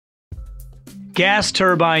Gas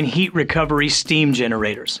turbine heat recovery steam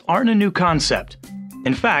generators aren't a new concept.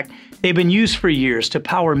 In fact, they've been used for years to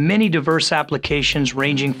power many diverse applications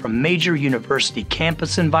ranging from major university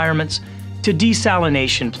campus environments to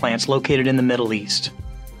desalination plants located in the Middle East.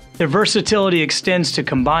 Their versatility extends to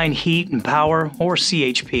combined heat and power, or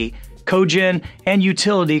CHP, cogen, and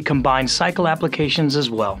utility combined cycle applications as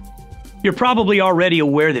well. You're probably already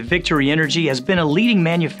aware that Victory Energy has been a leading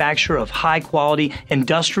manufacturer of high-quality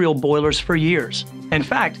industrial boilers for years. In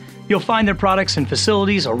fact, you'll find their products in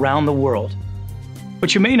facilities around the world.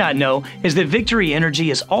 What you may not know is that Victory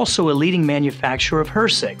Energy is also a leading manufacturer of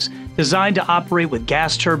HRSGs, designed to operate with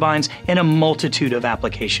gas turbines in a multitude of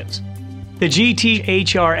applications. The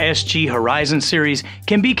GT-HRSG Horizon series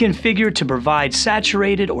can be configured to provide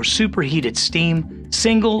saturated or superheated steam,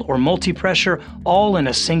 single or multi-pressure, all in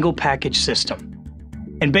a single package system.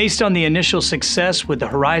 And based on the initial success with the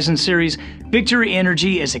Horizon series, Victory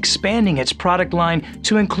Energy is expanding its product line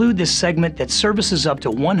to include this segment that services up to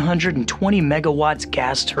 120 megawatts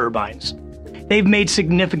gas turbines. They've made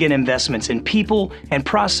significant investments in people and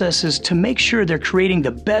processes to make sure they're creating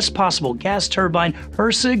the best possible gas turbine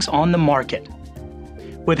HRSGs on the market.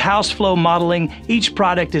 With house flow modeling, each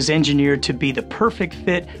product is engineered to be the perfect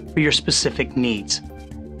fit for your specific needs.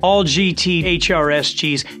 All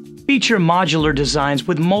GT-HRSGs feature modular designs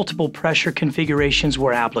with multiple pressure configurations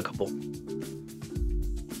where applicable.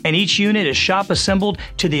 And each unit is shop assembled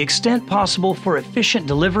to the extent possible for efficient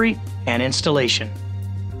delivery and installation.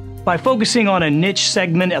 By focusing on a niche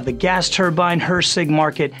segment of the gas turbine HRSG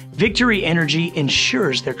market, Victory Energy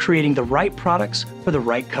ensures they're creating the right products for the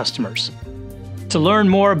right customers. To learn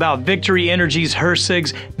more about Victory Energy's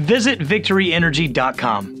HRSGs, visit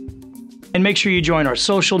victoryenergy.com. And make sure you join our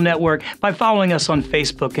social network by following us on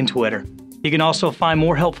Facebook and Twitter. You can also find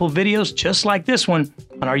more helpful videos just like this one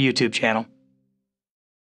on our YouTube channel.